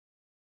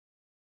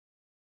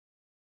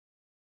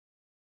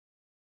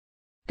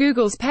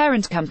Google's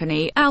parent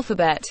company,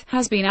 Alphabet,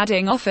 has been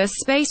adding office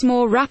space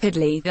more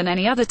rapidly than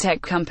any other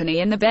tech company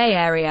in the Bay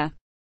Area.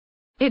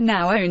 It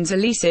now owns or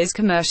leases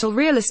commercial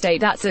real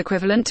estate that's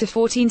equivalent to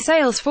 14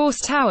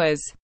 Salesforce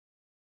towers.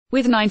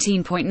 With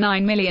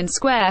 19.9 million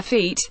square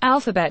feet,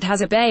 Alphabet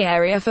has a Bay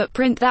Area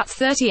footprint that's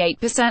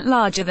 38%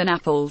 larger than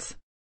Apple's.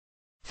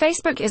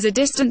 Facebook is a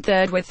distant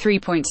third with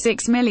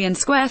 3.6 million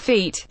square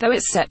feet, though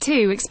it's set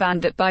to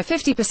expand that by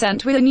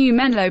 50% with a new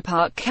Menlo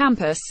Park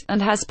campus,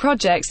 and has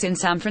projects in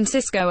San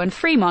Francisco and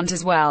Fremont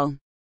as well.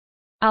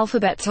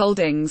 Alphabet's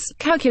holdings,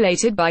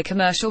 calculated by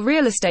commercial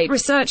real estate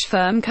research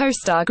firm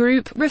CoStar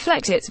Group,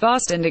 reflect its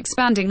vast and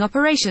expanding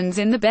operations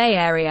in the Bay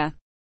Area.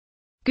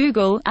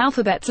 Google,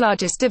 Alphabet's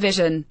largest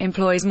division,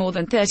 employs more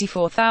than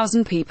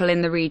 34,000 people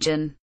in the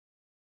region.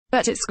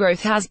 But its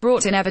growth has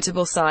brought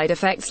inevitable side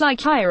effects like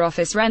higher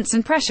office rents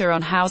and pressure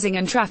on housing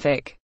and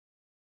traffic.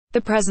 The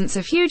presence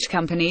of huge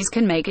companies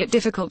can make it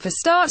difficult for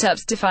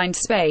startups to find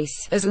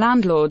space, as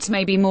landlords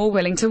may be more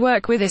willing to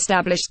work with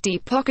established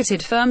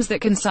deep-pocketed firms that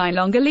can sign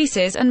longer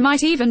leases and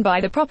might even buy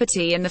the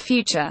property in the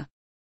future.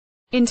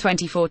 In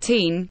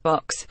 2014,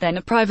 Box, then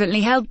a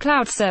privately held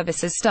cloud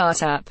services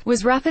startup,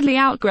 was rapidly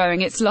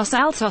outgrowing its Los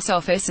Altos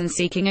office and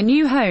seeking a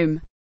new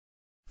home.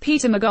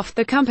 Peter McGough,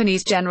 the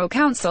company's general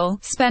counsel,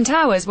 spent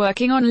hours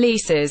working on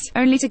leases,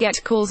 only to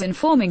get calls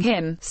informing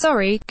him,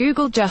 "Sorry,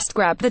 Google just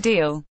grabbed the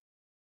deal.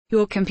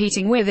 You're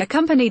competing with a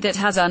company that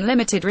has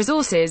unlimited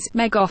resources,"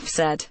 McGough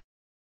said.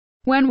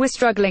 "When we're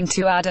struggling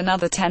to add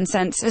another 10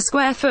 cents a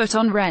square foot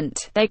on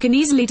rent, they can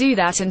easily do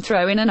that and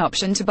throw in an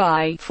option to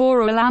buy, for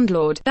a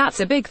landlord,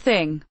 that's a big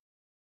thing."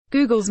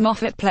 Google's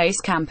Moffett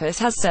Place campus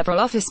has several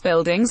office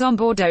buildings on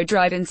Bordeaux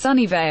Drive in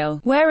Sunnyvale,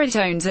 where it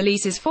owns or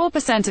leases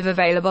 4% of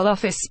available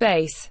office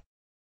space.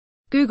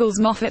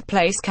 Google's Moffett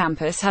Place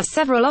campus has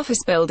several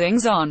office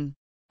buildings on.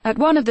 At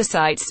one of the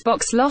sites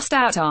Box lost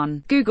out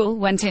on, Google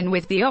went in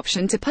with the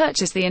option to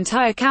purchase the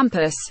entire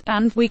campus,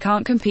 and "we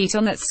can't compete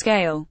on that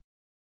scale,"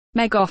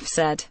 McGough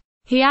said.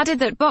 He added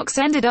that Box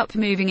ended up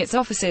moving its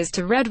offices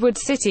to Redwood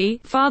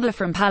City, farther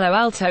from Palo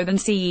Alto than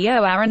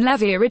CEO Aaron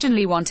Levie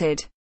originally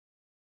wanted.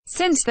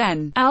 Since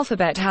then,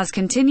 Alphabet has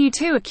continued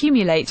to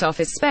accumulate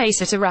office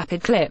space at a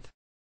rapid clip.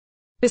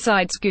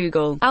 Besides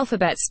Google,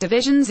 Alphabet's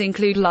divisions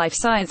include life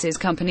sciences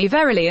company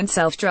Verily and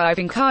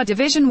self-driving car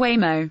division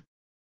Waymo.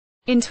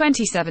 In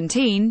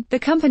 2017, the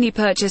company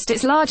purchased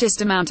its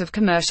largest amount of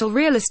commercial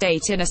real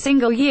estate in a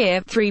single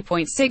year,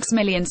 3.6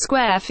 million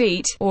square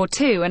feet, or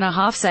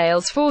 2.5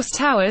 Salesforce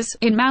towers,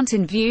 in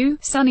Mountain View,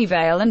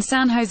 Sunnyvale and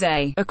San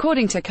Jose,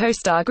 according to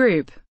CoStar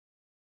Group.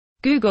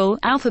 Google,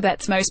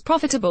 Alphabet's most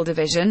profitable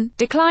division,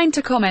 declined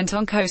to comment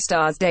on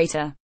CoStar's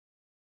data.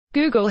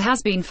 Google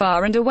has been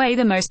far and away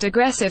the most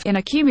aggressive in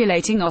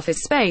accumulating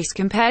office space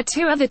compared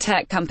to other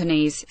tech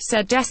companies,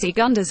 said Jesse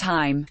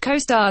Gundersheim,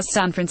 CoStar's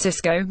San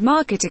Francisco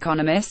market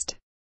economist.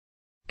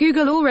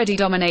 Google already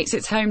dominates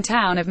its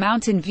hometown of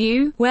Mountain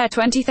View, where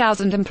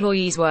 20,000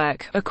 employees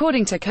work,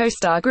 according to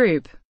CoStar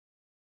Group.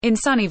 In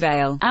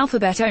Sunnyvale,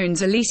 Alphabet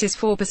owns or leases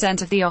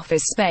 4% of the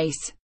office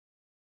space.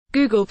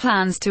 Google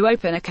plans to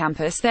open a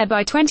campus there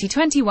by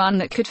 2021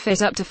 that could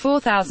fit up to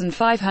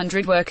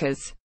 4,500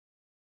 workers.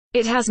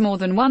 It has more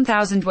than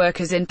 1,000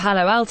 workers in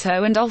Palo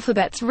Alto, and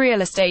Alphabet's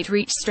real estate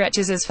reach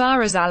stretches as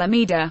far as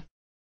Alameda.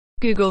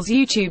 Google's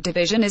YouTube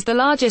division is the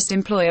largest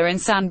employer in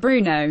San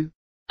Bruno.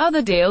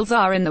 Other deals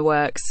are in the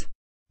works.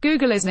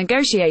 Google is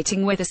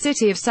negotiating with the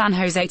city of San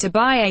Jose to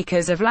buy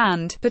acres of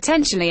land,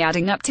 potentially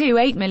adding up to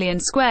 8 million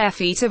square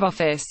feet of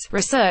office,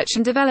 research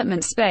and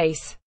development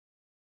space.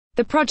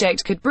 The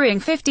project could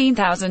bring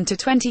 15,000 to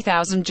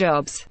 20,000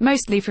 jobs,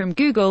 mostly from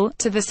Google,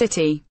 to the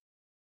city.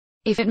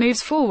 If it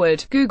moves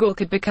forward, Google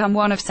could become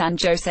one of San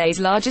Jose's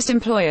largest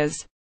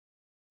employers.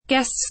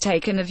 Guests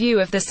taken a view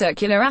of the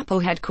circular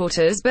Apple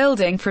headquarters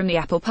building from the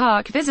Apple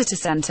Park Visitor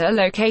Center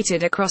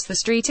located across the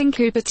street in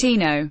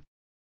Cupertino.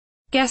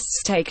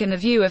 Guests taken a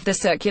view of the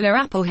circular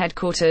Apple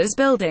headquarters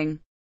building.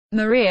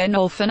 Maria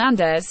Noel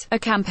Fernandez, a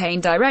campaign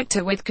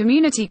director with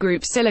community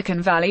group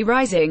Silicon Valley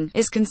Rising,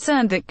 is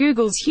concerned that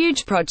Google's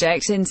huge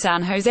project in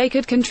San Jose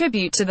could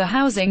contribute to the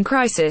housing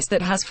crisis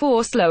that has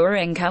forced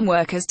lower-income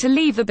workers to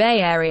leave the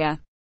Bay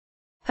Area.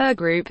 Her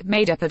group,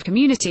 made up of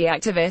community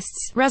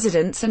activists,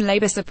 residents and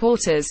labor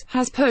supporters,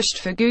 has pushed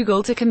for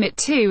Google to commit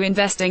to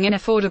investing in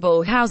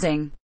affordable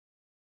housing.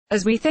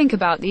 As we think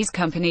about these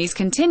companies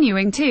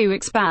continuing to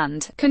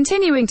expand,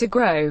 continuing to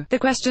grow, the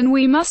question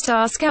we must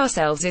ask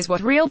ourselves is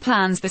what real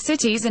plans the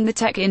cities and the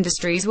tech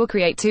industries will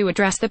create to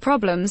address the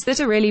problems that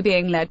are really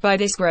being led by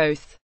this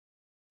growth.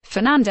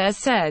 Fernandez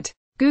said.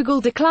 Google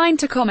declined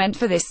to comment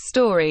for this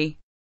story.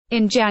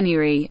 In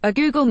January, a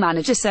Google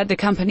manager said the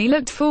company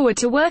looked forward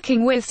to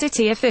working with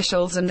city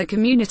officials and the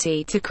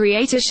community to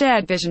create a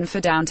shared vision for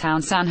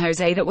downtown San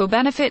Jose that will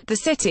benefit the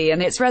city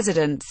and its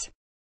residents.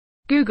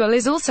 Google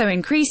is also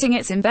increasing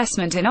its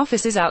investment in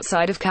offices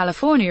outside of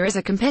California as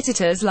a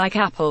competitors like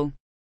Apple.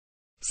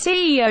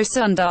 CEO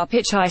Sundar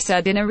Pichai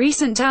said in a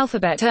recent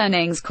Alphabet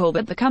earnings call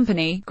that the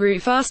company grew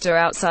faster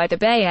outside the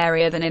Bay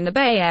Area than in the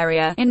Bay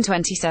Area in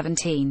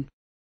 2017.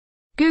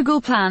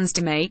 Google plans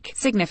to make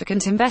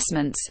significant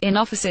investments in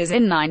offices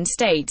in 9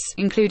 states,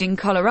 including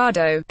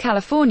Colorado,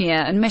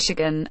 California and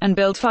Michigan, and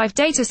build 5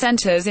 data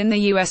centers in the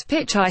U.S.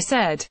 Pichai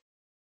said.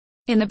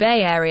 In the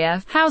Bay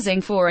Area,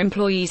 housing for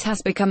employees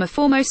has become a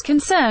foremost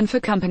concern for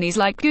companies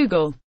like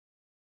Google.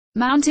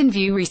 Mountain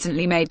View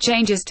recently made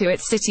changes to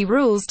its city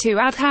rules to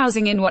add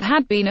housing in what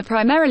had been a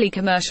primarily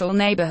commercial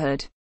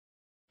neighborhood.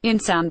 In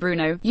San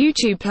Bruno,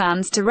 YouTube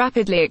plans to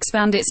rapidly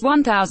expand its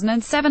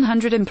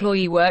 1,700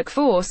 employee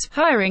workforce,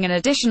 hiring an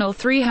additional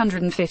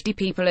 350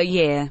 people a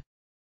year.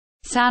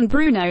 San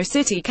Bruno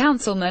City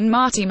Councilman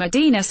Marty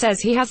Medina says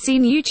he has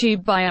seen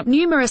YouTube buy up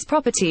numerous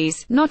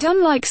properties, not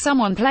unlike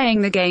someone playing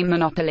the game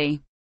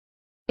Monopoly.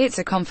 It's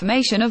a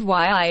confirmation of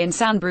why I in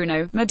San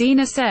Bruno,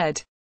 Medina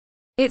said.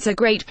 It's a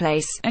great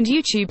place, and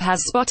YouTube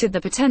has spotted the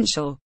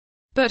potential.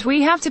 But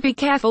we have to be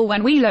careful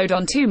when we load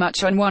on too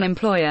much on one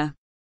employer.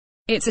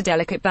 It's a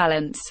delicate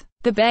balance.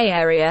 The Bay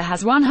Area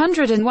has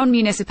 101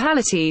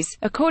 municipalities,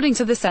 according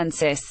to the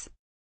census.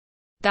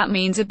 That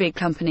means a big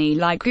company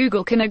like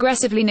Google can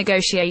aggressively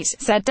negotiate,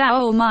 said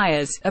Dowell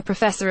Myers, a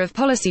professor of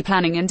policy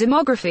planning and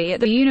demography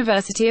at the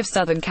University of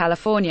Southern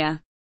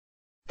California.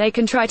 They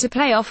can try to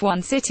play off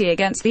one city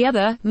against the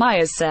other,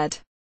 Myers said.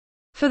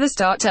 For the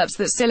startups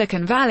that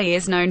Silicon Valley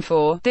is known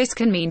for, this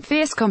can mean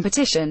fierce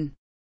competition.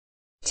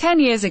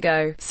 10 years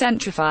ago,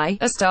 Centrify,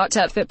 a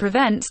startup that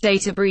prevents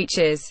data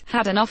breaches,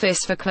 had an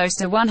office for close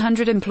to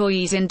 100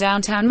 employees in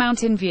downtown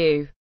Mountain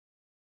View.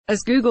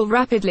 As Google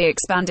rapidly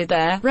expanded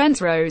there,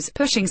 rents rose,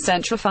 pushing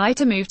Centrify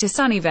to move to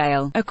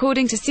Sunnyvale,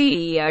 according to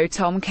CEO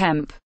Tom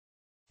Kemp.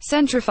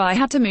 Centrify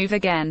had to move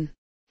again.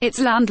 Its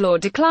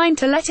landlord declined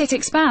to let it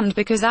expand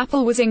because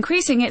Apple was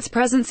increasing its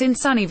presence in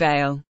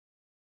Sunnyvale.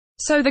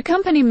 So the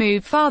company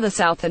moved farther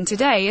south and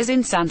today is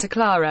in Santa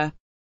Clara.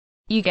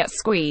 You get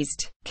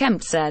squeezed,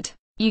 Kemp said.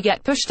 You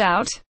get pushed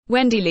out.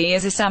 Wendy Lee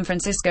is a San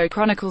Francisco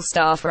Chronicle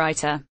staff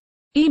writer.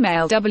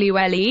 Email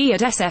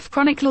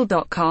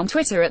wle@sfchronicle.com.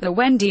 Twitter @the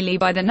Wendy Lee.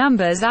 By the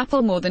numbers,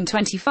 Apple, more than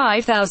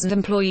 25,000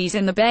 employees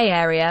in the Bay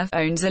Area,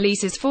 owns or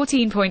leases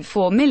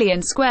 14.4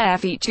 million square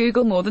feet.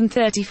 Google, more than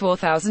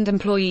 34,000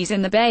 employees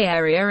in the Bay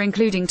Area,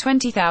 including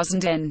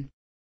 20,000 in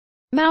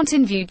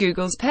Mountain View.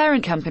 Google's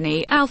parent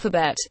company,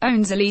 Alphabet,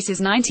 owns or leases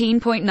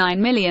 19.9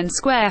 million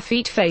square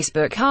feet.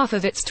 Facebook, half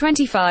of its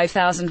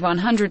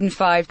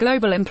 25,105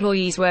 global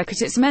employees work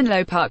at its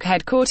Menlo Park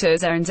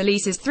headquarters, owns or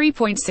leases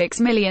 3.6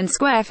 million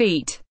square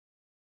feet.